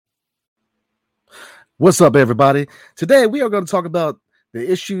What's up, everybody? Today we are going to talk about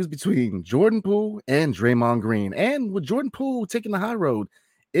the issues between Jordan Poole and Draymond Green. And with Jordan Poole taking the high road,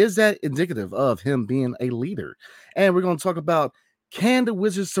 is that indicative of him being a leader? And we're going to talk about, can the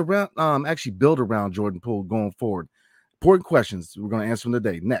Wizards actually build around Jordan Poole going forward? Important questions we're going to answer them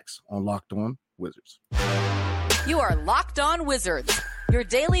today. Next on Locked On Wizards. You are Locked On Wizards, your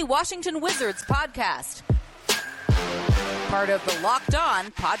daily Washington Wizards podcast. Part of the Locked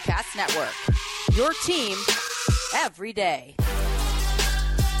On Podcast Network. Your team every day.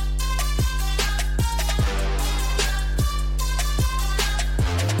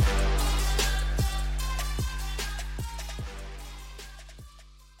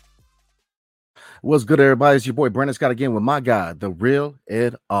 What's good, everybody? It's your boy Brandon Scott again with my guy, the real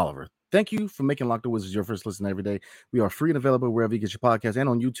Ed Oliver. Thank you for making Locked On Wizards your first listen every day. We are free and available wherever you get your podcast and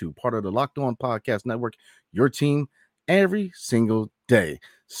on YouTube, part of the Locked On Podcast Network, your team every single day.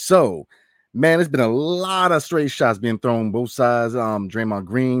 So, man, there's been a lot of straight shots being thrown both sides. Draymond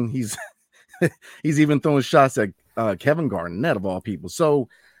Green, he's even throwing shots at Kevin Garnett of all people. So,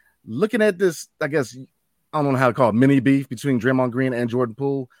 looking at this, I guess I don't know how to call it, mini beef between Draymond Green and Jordan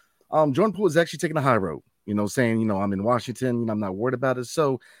Poole. Jordan Poole is actually taking the high road, saying, I'm in Washington, I'm not worried about it.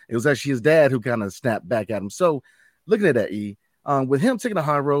 So it was actually his dad who kind of snapped back at him. So looking at that, with him taking the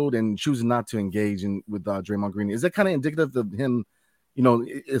high road and choosing not to engage with Draymond Green, is that kind of indicative of him,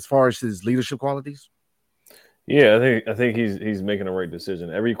 as far as his leadership qualities? Yeah, I think he's making the right decision.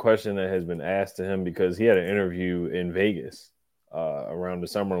 Every question that has been asked to him, because he had an interview in Vegas around the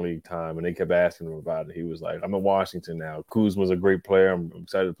summer league time, and they kept asking him about it. He was like, I'm in Washington now. Kuzma's a great player. I'm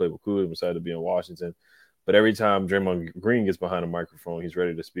excited to play with Kuz. I'm excited to be in Washington. But every time Draymond Green gets behind a microphone, he's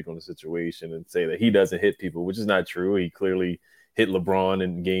ready to speak on the situation and say that he doesn't hit people, which is not true. He clearly hit LeBron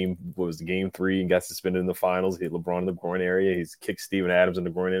in game 3 and got suspended in the finals. He hit LeBron in the groin area. He's kicked Steven Adams in the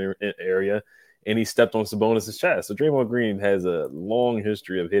groin area, and he stepped on Sabonis' chest. So Draymond Green has a long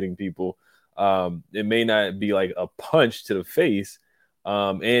history of hitting people. It may not be like a punch to the face.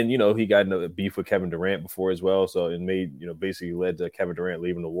 And, he got in a beef with Kevin Durant before as well. So it basically led to Kevin Durant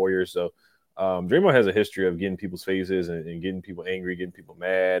leaving the Warriors. So Draymond has a history of getting people's faces and getting people angry, getting people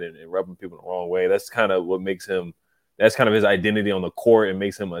mad and rubbing people the wrong way. That's kind of what makes him, that's kind of his identity on the court and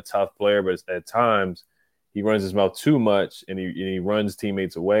makes him a tough player. But at times he runs his mouth too much and he runs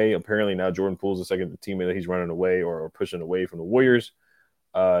teammates away. Apparently now Jordan Poole's the second teammate that he's running away or pushing away from the Warriors.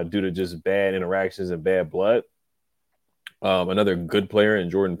 Due to just bad interactions and bad blood. Another good player in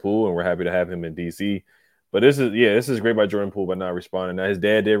Jordan Poole, and we're happy to have him in DC. But this is great by Jordan Poole by not responding. Now, his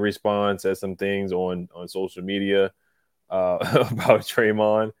dad did respond, said some things on social media about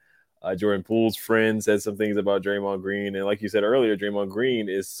Draymond. Jordan Poole's friend said some things about Draymond Green. And like you said earlier, Draymond Green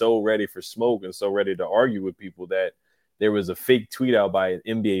is so ready for smoke and so ready to argue with people that there was a fake tweet out by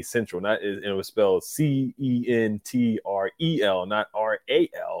NBA Central, and it was spelled CENTREL, not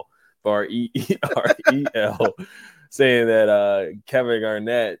RAL, but REREL, saying that Kevin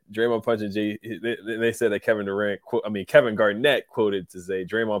Garnett, Draymond punching they said that Kevin Garnett quoted to say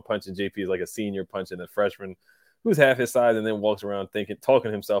Draymond punching JP is like a senior punching a freshman who's half his size, and then walks around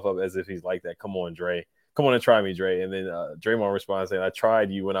talking himself up as if he's like that. Come on, Dre. Come on and try me, Dre. And then Draymond responds saying, I tried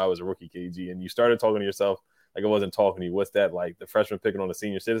you when I was a rookie, KG, and you started talking to yourself like I wasn't talking to you. What's that like? The freshman picking on a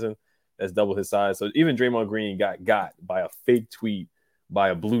senior citizen? That's double his size. So even Draymond Green got by a fake tweet by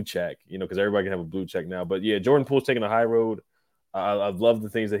a blue check, because everybody can have a blue check now. But yeah, Jordan Poole's taking the high road. I've loved the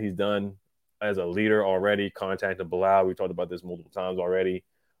things that he's done as a leader already, contacting Bilal. We talked about this multiple times already.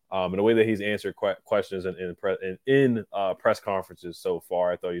 And the way that he's answered questions in press conferences so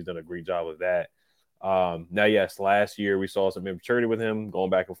far, I thought he's done a great job of that. Now, yes, last year we saw some immaturity with him, going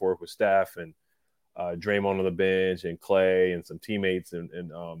back and forth with Steph and Draymond on the bench and Clay and some teammates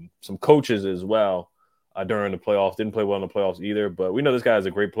and some coaches as well during the playoffs. Didn't play well in the playoffs either, but we know this guy is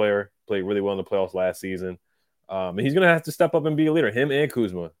a great player, played really well in the playoffs last season. And he's going to have to step up and be a leader, him and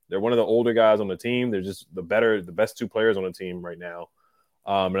Kuzma. They're one of the older guys on the team. They're just the best two players on the team right now.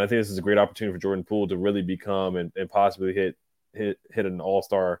 And I think this is a great opportunity for Jordan Poole to really become and possibly hit an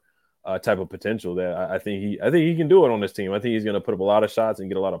all-star type of potential that I think he can do it on this team. I think he's going to put up a lot of shots and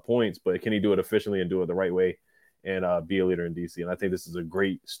get a lot of points, but can he do it efficiently and do it the right way and be a leader in DC? And I think this is a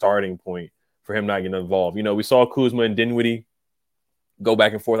great starting point for him not getting involved. We saw Kuzma and Dinwiddie go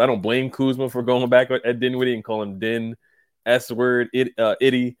back and forth. I don't blame Kuzma for going back at Dinwiddie and calling him Din, S-word,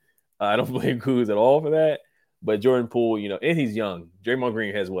 itty. I don't blame Kuz at all for that. But Jordan Poole, and he's young. Draymond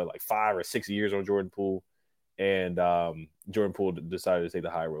Green has, 5 or 6 years on Jordan Poole. And Jordan Poole decided to take the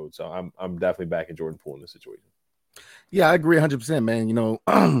high road. So I'm definitely backing Jordan Poole in this situation. Yeah, I agree 100%, man.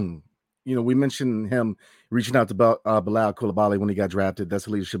 we mentioned him reaching out to Bilal Coulibaly when he got drafted. That's a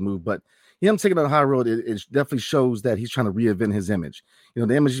leadership move. But him taking on the high road, it definitely shows that he's trying to reinvent his image.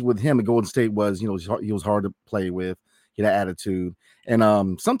 The image with him at Golden State was, he was hard to play with. He had attitude.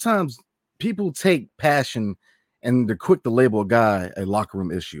 And sometimes people take passion and they're quick to label a guy a locker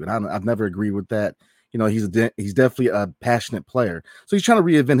room issue. And I've never agreed with that. He's definitely a passionate player. So he's trying to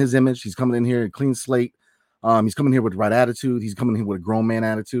reinvent his image. He's coming in here, a clean slate. He's coming here with the right attitude. He's coming here with a grown man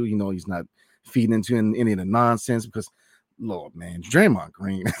attitude. He's not feeding into any of the nonsense because, Lord, man, Draymond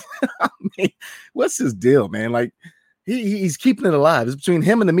Green. I mean, what's his deal, man? Like, he's keeping it alive. It's between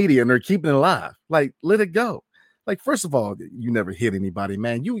him and the media, and they're keeping it alive. Like, let it go. Like, first of all, you never hit anybody,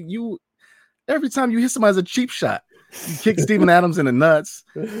 man. You every time you hit somebody, it's a cheap shot. You kick Steven Adams in the nuts.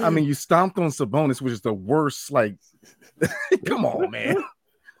 I mean, you stomped on Sabonis, which is the worst. Like, come on, man.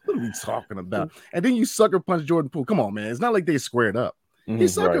 What are we talking about? And then you sucker punch Jordan Poole. Come on, man. It's not like they squared up. He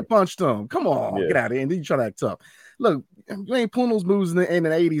sucker punched him. Come on, get out of here. And then you try to act tough. Look, you ain't pulling those moves in the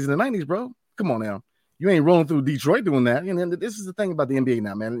 80s and the 90s, bro. Come on now. You ain't rolling through Detroit doing that. And this is the thing about the NBA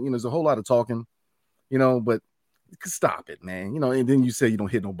now, man. There's a whole lot of talking, but stop it, man. And then you say you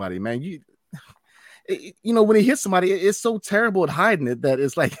don't hit nobody, man. When he hits somebody, it's so terrible at hiding it that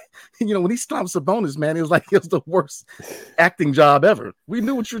it's like, when he stomped Sabonis, man, it was the worst acting job ever. We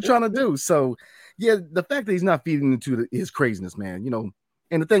knew what you were trying to do. So, yeah, the fact that he's not feeding into his craziness, man,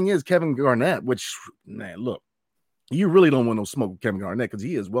 and the thing is, Kevin Garnett, which, man, look, you really don't want no smoke with Kevin Garnett because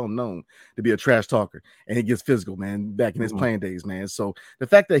he is well known to be a trash talker and he gets physical, man, back in his playing days, man. So the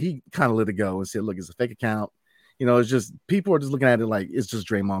fact that he kind of let it go and said, look, it's a fake account. It's just people are just looking at it like it's just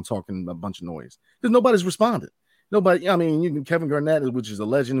Draymond talking a bunch of noise because nobody's responded. Nobody. I mean, Kevin Garnett, which is a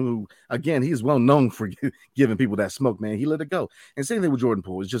legend who, again, he is well known for giving people that smoke, man. He let it go. And same thing with Jordan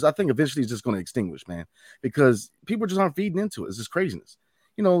Poole. It's just, I think eventually it's just going to extinguish, man, because people just aren't feeding into it. It's just craziness.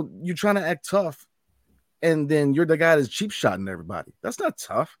 You're trying to act tough and then you're the guy that's cheap shotting everybody. That's not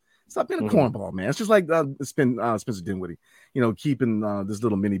tough. Stop being a cornball, man. It's just like Spencer Dinwiddie, keeping this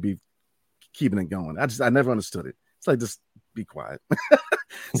little mini beef, keeping it going. I never understood it. It's like, just be quiet.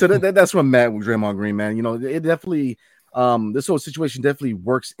 So that's what I'm mad with Draymond Green, man. It definitely, this whole situation definitely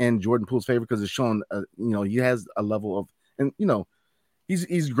works in Jordan Poole's favor because it's showing, he has a level of, and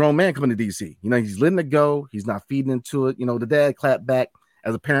he's a grown man coming to DC. He's letting it go. He's not feeding into it. The dad clapped back.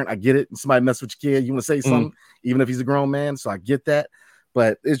 As a parent, I get it. Somebody mess with your kid, you want to say something, even if he's a grown man. So I get that.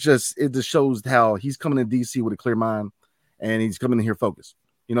 But it just shows how he's coming to DC with a clear mind, and he's coming in here focused.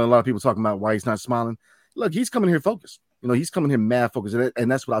 A lot of people talking about why he's not smiling. Look, he's coming here focused. He's coming here mad focused,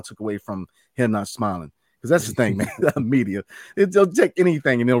 and that's what I took away from him not smiling. Because that's the thing, man. The media, they'll take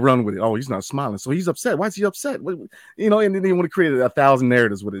anything and they'll run with it. Oh, he's not smiling, so he's upset. Why is he upset? And then they want to create 1,000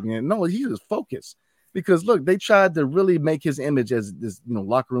 narratives with it. Man. No, he was focused. Because look, they tried to really make his image as this,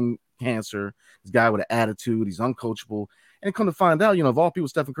 locker room cancer, this guy with an attitude, he's uncoachable. And come to find out, of all people,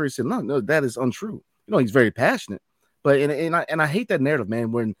 Stephen Curry said, no, that is untrue. He's very passionate. But and I hate that narrative,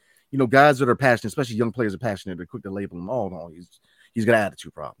 man, when guys that are passionate, especially young players are passionate, they're quick to label him, oh no, he's got an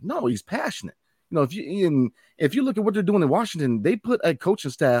attitude problem. No, he's passionate. If you look at what they're doing in Washington, they put a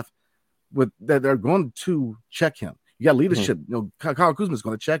coaching staff that they're going to check him. You got leadership, Kyle Kuzma is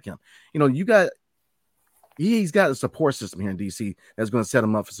going to check him. He's got a support system here in DC that's going to set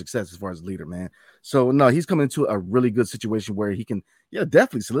him up for success as far as leader, man. So no, he's coming into a really good situation where he can,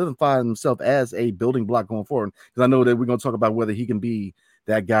 definitely solidify himself as a building block going forward. Because I know that we're going to talk about whether he can be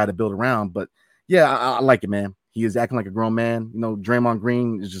that guy to build around. But yeah, I like it, man. He is acting like a grown man. Draymond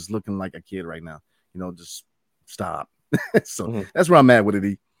Green is just looking like a kid right now. Just stop. So that's where I'm at with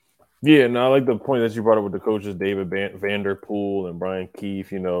it. Yeah, no, I like the point that you brought up with the coaches, David Vander Poole and Brian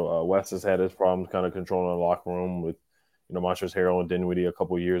Keefe. Wes has had his problems kind of controlling the locker room with, Montrezl Harrell and Dinwiddie a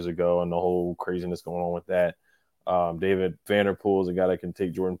couple of years ago and the whole craziness going on with that. David Vander Poole is a guy that can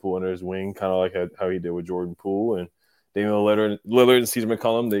take Jordan Poole under his wing, kind of like how he did with Jordan Poole. And Damian Lillard and CJ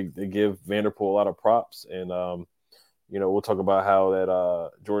McCollum, they give Vander Poole a lot of props. And, we'll talk about how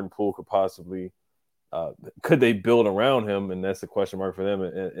that Jordan Poole could possibly could they build around him? And that's the question mark for them.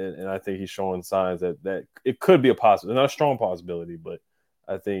 And I think he's showing signs that it could be a possibility, not a strong possibility, but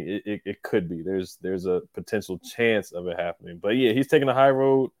I think it could be. There's a potential chance of it happening. But yeah, he's taking a high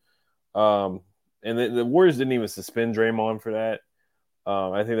road. And the Warriors didn't even suspend Draymond for that.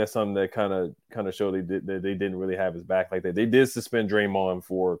 I think that's something that kind of showed that they didn't really have his back like that. They did suspend Draymond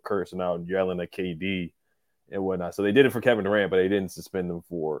for cursing out and yelling at KD and whatnot. So they did it for Kevin Durant, but they didn't suspend him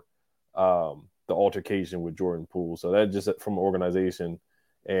for the altercation with Jordan Poole. So that just from organization,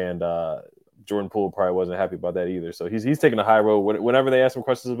 and Jordan Poole probably wasn't happy about that either. So he's taking a high road. Whenever they ask him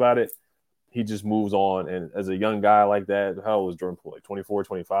questions about it, he just moves on. And as a young guy like that, how old was Jordan Poole? Like 24,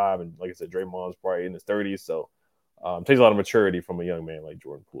 25. And like I said, Draymond's probably in his 30s. So it takes a lot of maturity from a young man like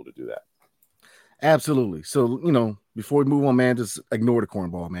Jordan Poole to do that. Absolutely. So, before we move on, man, just ignore the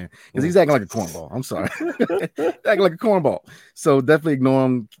cornball, man, because he's acting like a cornball. I'm sorry. Acting like a cornball. So definitely ignore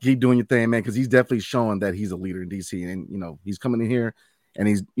him. Keep doing your thing, man, because he's definitely showing that he's a leader in DC. And, he's coming in here and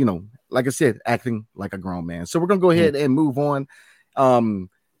he's, like I said, acting like a grown man. So we're going to go ahead and move on.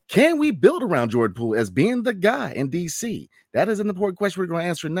 Can we build around Jordan Poole as being the guy in DC? That is an important question we're going to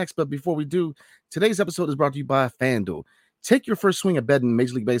answer next. But before we do, today's episode is brought to you by FanDuel. Take your first swing at betting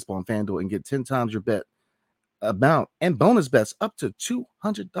Major League Baseball on FanDuel and get 10 times your bet amount and bonus bets up to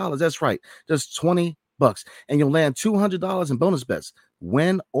 $200. That's right, just $20, and you'll land $200 in bonus bets,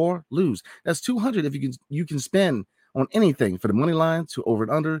 win or lose. That's $200 if you can spend on anything, for the money line to over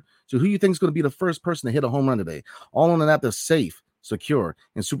and under to who you think is going to be the first person to hit a home run today. All on an app that's safe, secure,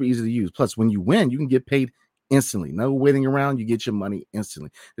 and super easy to use. Plus, when you win, you can get paid instantly. No waiting around. You get your money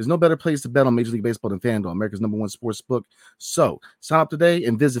instantly. There's no better place to bet on Major League Baseball than FanDuel, America's #1 sports book. So sign up today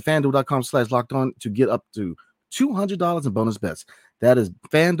and visit FanDuel.com/lockedon to get up to $200 in bonus bets. That is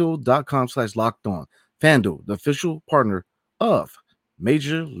FanDuel.com/lockedon. FanDuel, the official partner of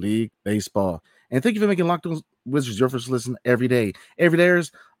Major League Baseball. And thank you for making Locked On Wizards your first listen every day. Every day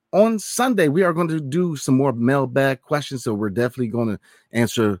is on Sunday. We are going to do some more mailbag questions, so we're definitely going to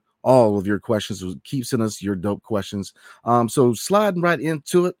answer all of your questions. So keep sending us your dope questions. So sliding right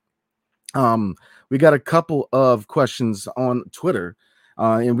into it. We got a couple of questions on Twitter,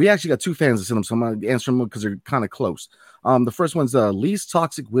 and we actually got two fans that sent them, so I'm going to answer them because they're kind of close. The first one's Least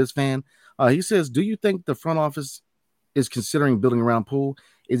Toxic Wiz fan. He says, do you think the front office is considering building around Poole?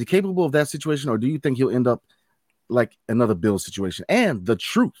 Is he capable of that situation, or do you think he'll end up like another Bill situation? And the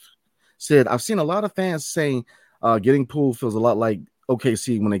truth said, I've seen a lot of fans saying getting Poole feels a lot like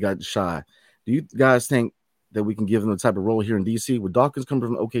OKC when they got shy. Do you guys think that we can give him the type of role here in DC with Dawkins coming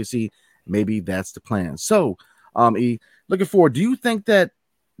from OKC? Maybe that's the plan. So, looking forward, do you think that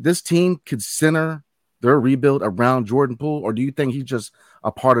this team could center their rebuild around Jordan Poole, or do you think he's just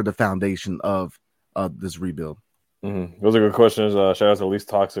a part of the foundation of this rebuild? Those are good questions. Shout out to Least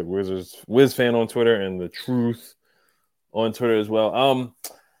Toxic Wizards Wiz fan on Twitter and the Truth on Twitter as well.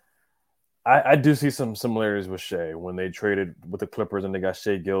 I do see some similarities with Shea when they traded with the Clippers and they got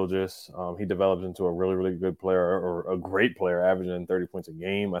Shea Gilgeous. He developed into a really, really good player, or a great player, averaging 30 points a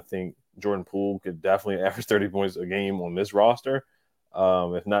game. I think Jordan Poole could definitely average 30 points a game on this roster.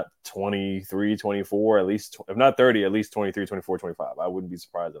 If not 23, 24, at least, if not 30, at least 23, 24, 25. I wouldn't be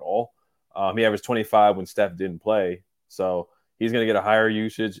surprised at all. He averaged 25 when Steph didn't play. So he's going to get a higher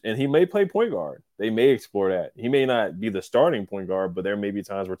usage, and he may play point guard. They may explore that. He may not be the starting point guard, but there may be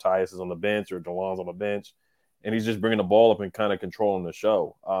times where Tyus is on the bench or DeLon's on the bench, and he's just bringing the ball up and kind of controlling the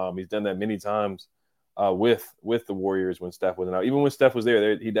show. He's done that many times with the Warriors when Steph wasn't out. Even when Steph was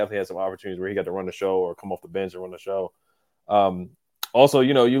there, he definitely had some opportunities where he got to run the show or come off the bench and run the show. Also,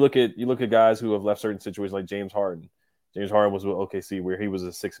 you look at guys who have left certain situations like James Harden. James Harden was with OKC where he was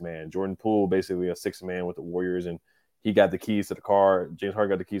a sixth man. Jordan Poole, basically a sixth man with the Warriors, and he got the keys to the car. James Harden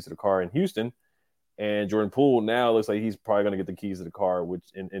got the keys to the car in Houston, and Jordan Poole now looks like he's probably going to get the keys to the car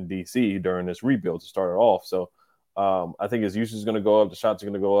in DC during this rebuild to start it off. So I think his usage is going to go up, the shots are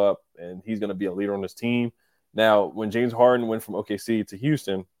going to go up, and he's going to be a leader on this team. Now, when James Harden went from OKC to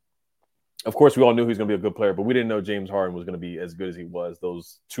Houston, of course, we all knew he was going to be a good player, but we didn't know James Harden was going to be as good as he was.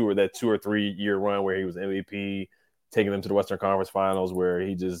 That 2 or 3 year run where he was MVP, taking them to the Western Conference Finals, where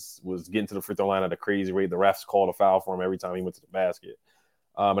he just was getting to the free throw line at a crazy rate. The refs called a foul for him every time he went to the basket.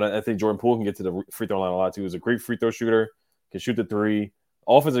 And I think Jordan Poole can get to the free throw line a lot too. He's a great free throw shooter, can shoot the three.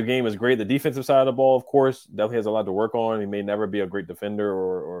 Offensive game is great. The defensive side of the ball, of course, definitely has a lot to work on. He may never be a great defender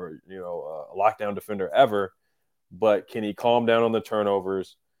or a lockdown defender ever, but can he calm down on the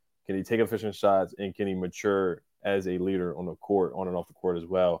turnovers? Can he take efficient shots, and can he mature as a leader on the court, on and off the court as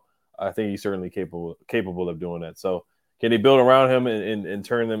well? I think he's certainly capable of doing that. So can he build around him and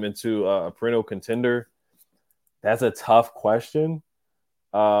turn them into a perennial contender? That's a tough question.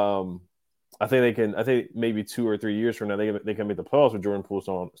 I think they can. I think maybe 2 or 3 years from now they can make the playoffs with Jordan Poole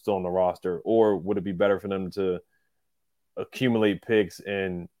still on the roster. Or would it be better for them to accumulate picks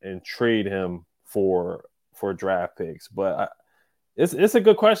and trade him for draft picks? But it's a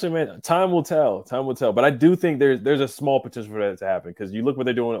good question, man. Time will tell. But I do think there's a small potential for that to happen, because you look what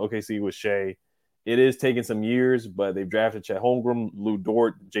they're doing at OKC with Shea. It is taking some years, but they've drafted Chet Holmgren, Lou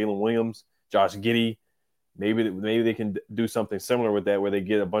Dort, Jalen Williams, Josh Giddey. Maybe they can do something similar with that, where they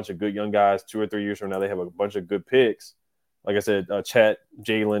get a bunch of good young guys. 2 or 3 years from now, they have a bunch of good picks. Like I said, Chet,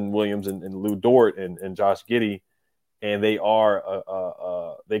 Jalen Williams, and Lou Dort and Josh Giddey. and they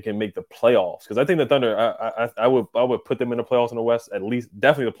can make the playoffs. Because I think the Thunder, I would put them in the playoffs in the West, at least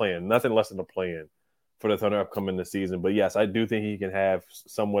definitely the play-in, nothing less than the play-in for the Thunder upcoming this season. But yes, I do think he can have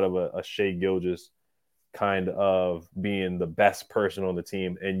somewhat of a Shai Gilgeous kind of being the best person on the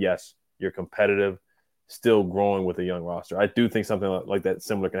team. And yes, you're competitive, still growing with a young roster. I do think something like that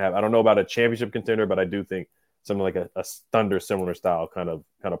similar can happen. I don't know about a championship contender, but I do think something like a Thunder similar style kind of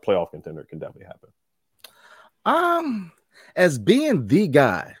playoff contender can definitely happen. As being the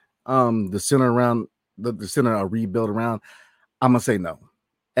guy, the center around the center a rebuild around, I'm gonna say no.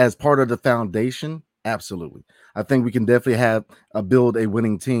 As part of the foundation, absolutely. I think we can definitely have build a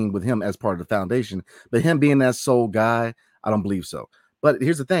winning team with him as part of the foundation. But him being that sole guy, I don't believe so. But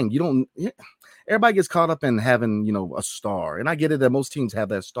here's the thing: everybody gets caught up in having a star, and I get it that most teams have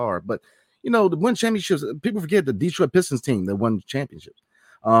that star. But to win championships, people forget the Detroit Pistons team that won championships.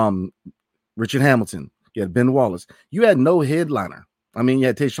 Richard Hamilton, you had Ben Wallace. You had no headliner. I mean, you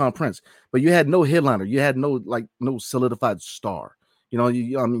had Tayshaun Prince, but you had no headliner. You had no solidified star.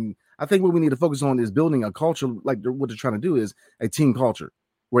 I think what we need to focus on is building a culture like what they're trying to do is a team culture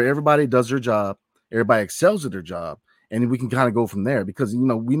where everybody does their job, everybody excels at their job, and we can kind of go from there because,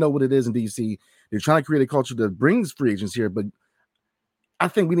 we know what it is in DC. They're trying to create a culture that brings free agents here, but I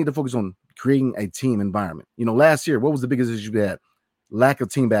think we need to focus on creating a team environment. Last year, what was the biggest issue we had? Lack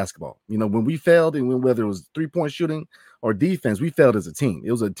of team basketball. When we failed, and whether it was 3-point shooting or defense, we failed as a team.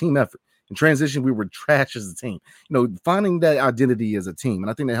 It was a team effort. In transition, we were trash as a team. Finding that identity as a team,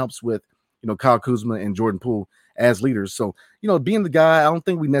 and I think that helps with Kyle Kuzma and Jordan Poole as leaders. So being the guy, I don't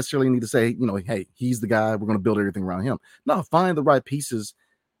think we necessarily need to say hey, he's the guy. We're going to build everything around him. No, find the right pieces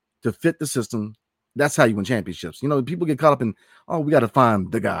to fit the system. That's how you win championships. People get caught up in, we got to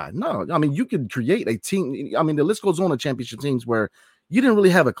find the guy. No, I mean, you could create a team. I mean, the list goes on to championship teams where you didn't really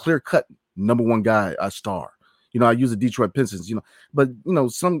have a clear-cut number one guy, a star. I use the Detroit Pistons, but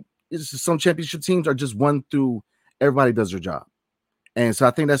some championship teams are just won through everybody does their job. And so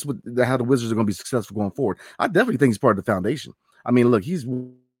I think that's how the Wizards are going to be successful going forward. I definitely think he's part of the foundation. I mean, look, he's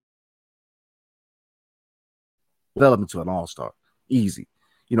development to an all-star. Easy.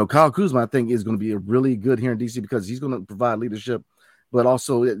 Kyle Kuzma, I think, is going to be a really good here in DC because he's going to provide leadership, but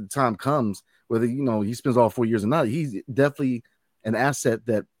also at the time comes, whether, he spends all 4 years or not, he's definitely an asset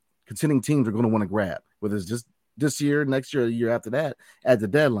that contending teams are going to want to grab, whether it's just this year, next year, or the year after that, at the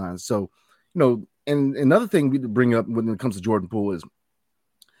deadline. So, and another thing we bring up when it comes to Jordan Poole is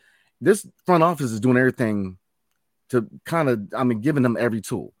this front office is doing everything to kind of, giving them every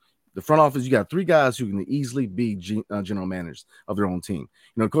tool. The front office, you got 3 guys who can easily be general managers of their own team.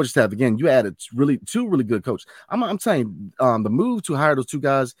 Coaching staff, again, you added 2 really good coaches. I'm saying the move to hire those 2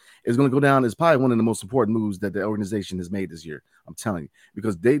 guys is going to go down as probably one of the most important moves that the organization has made this year. I'm telling you,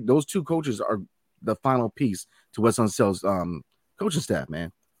 because those 2 coaches are the final piece to Wes Unsel's coaching staff,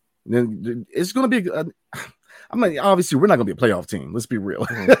 man. Then it's going to be obviously we're not going to be a playoff team. Let's be real.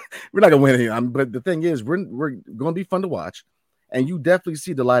 Mm-hmm. We're not going to win here. But the thing is, we're going to be fun to watch. And you definitely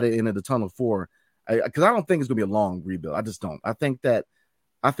see the light at the end of the tunnel because I don't think it's going to be a long rebuild. I just don't. I think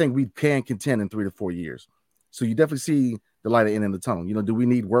we can contend in 3 to 4 years. So you definitely see the light at the end of the tunnel. Do we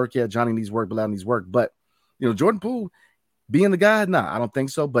need work? Yeah, Johnny needs work, Bilal needs work. But, Jordan Poole being the guy, I don't think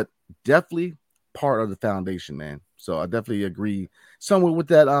so. But definitely part of the foundation, man. So I definitely agree somewhat with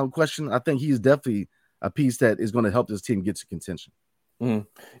that question. I think he's definitely a piece that is going to help this team get to contention. Mm-hmm.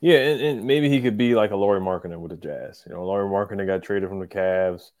 Yeah, and maybe he could be like a Lauri Markkanen with the Jazz. Lauri Markkanen got traded from the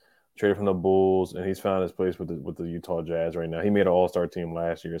Cavs, traded from the Bulls, and he's found his place with the Utah Jazz right now. He made an All-Star team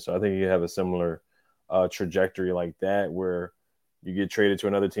last year, so I think he have a similar trajectory like that, where you get traded to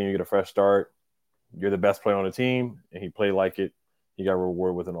another team, you get a fresh start, you're the best player on the team, and he played like it. He got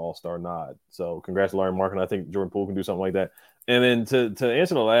rewarded with an All-Star nod. So congrats to Lauri Markkanen. I think Jordan Poole can do something like that. And then to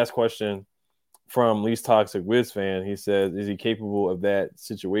answer the last question from Least Toxic Wiz fan, he says, is he capable of that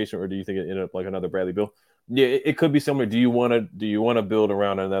situation, or do you think it ended up like another Bradley Beal? Yeah, it could be similar. Do you want to build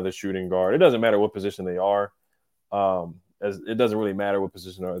around another shooting guard? It doesn't matter what position they are. As it doesn't really matter what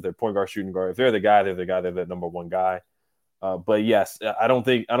position they're point guard, shooting guard. If they're the guy, they're that number one guy. But yes, I don't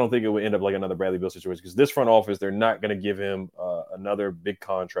think it would end up like another Bradley Beal situation, because this front office, they're not going to give him another big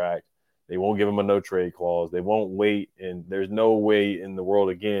contract. They won't give him a no trade clause. They won't wait, and there's no way in the world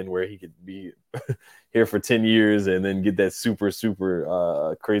again where he could be here for 10 years and then get that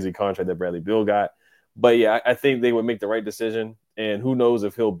super crazy contract that Bradley Beal got. But yeah, I think they would make the right decision. And who knows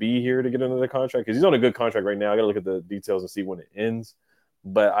if he'll be here to get another contract, because he's on a good contract right now. I got to look at the details and see when it ends.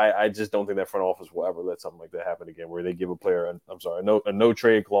 But I just don't think that front office will ever let something like that happen again, where they give a player a no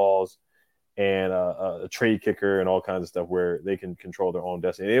trade clause and a trade kicker and all kinds of stuff where they can control their own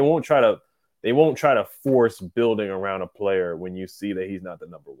destiny. They won't try to They won't try to force building around a player when you see that he's not the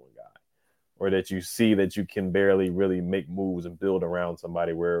number one guy, or that you see that you can barely really make moves and build around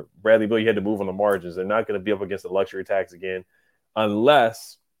somebody. Where Bradley Beal, you had to move on the margins. They're not going to be up against the luxury tax again,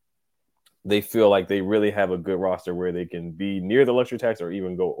 unless they feel like they really have a good roster where they can be near the luxury tax or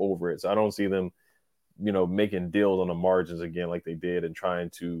even go over it. So I don't see them, making deals on the margins again like they did and trying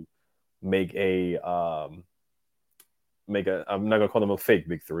to make I'm not gonna call them a fake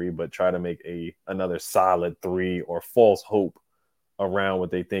big three, but try to make another solid three or false hope around what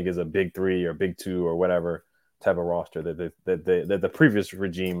they think is a big three or big two or whatever type of roster that the previous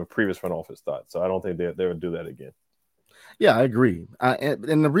regime or previous front office thought. So I don't think they would do that again. Yeah, I agree.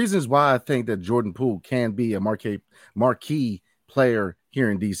 And the reasons why I think that Jordan Poole can be a marquee player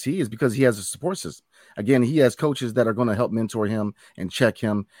here in DC is because he has a support system. Again, he has coaches that are going to help mentor him and check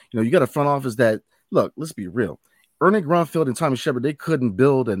him. You got a front office that, look, let's be real. Ernie Grunfeld and Tommy Shepard, they couldn't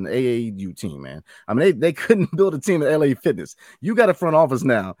build an AAU team, man. I mean, they couldn't build a team at LA Fitness. You got a front office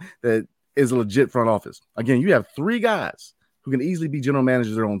now that is a legit front office. Again, you have 3 guys who can easily be general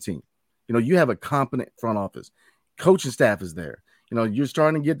managers of their own team. You have a competent front office. Coaching staff is there. You're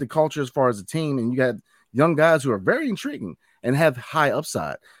starting to get the culture as far as the team, and you got young guys who are very intriguing and have high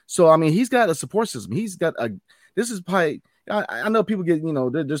upside. So, I mean, he's got a support system. This is probably, I know people get,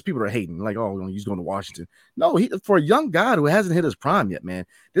 there's people that are hating, like, oh, he's going to Washington. No, for a young guy who hasn't hit his prime yet, man,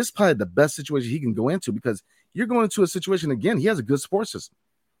 this is probably the best situation he can go into, because you're going into a situation, again, he has a good support system.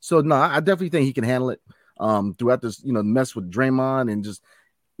 So, no, I definitely think he can handle it throughout this, mess with Draymond and just,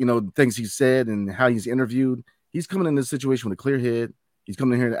 things he said and how he's interviewed. He's coming in this situation with a clear head. He's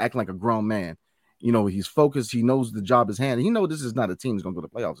coming in here to act like a grown man. He's focused. He knows the job is handed. He knows this is not a team that's going to go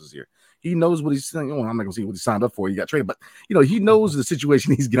to the playoffs this year. He knows what he's saying. I'm not going to see what he signed up for. He got traded. But, he knows the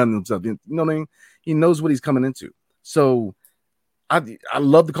situation he's gotten himself in. You know what I mean? He knows what he's coming into. So I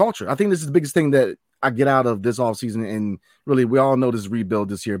love the culture. I think this is the biggest thing that I get out of this offseason. And really, we all know this rebuild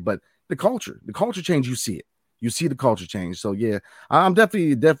this year. But the culture change, you see it. You see the culture change. So, yeah, I'm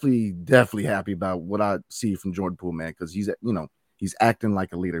definitely happy about what I see from Jordan Poole, man, because he's acting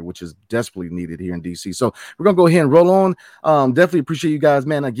like a leader, which is desperately needed here in DC. So we're going to go ahead and roll on. Definitely appreciate you guys,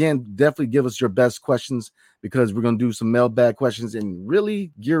 man. Again, definitely give us your best questions, because we're going to do some mailbag questions and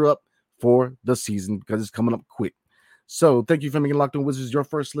really gear up for the season, because it's coming up quick. So thank you for making Locked On Wizards your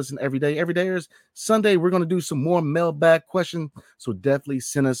first listen every day. Every day is Sunday. We're going to do some more mailbag questions. So definitely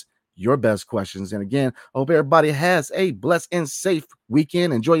send us your best questions. And again, I hope everybody has a blessed and safe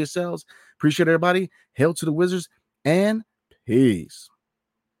weekend. Enjoy yourselves. Appreciate everybody. Hail to the Wizards and peace.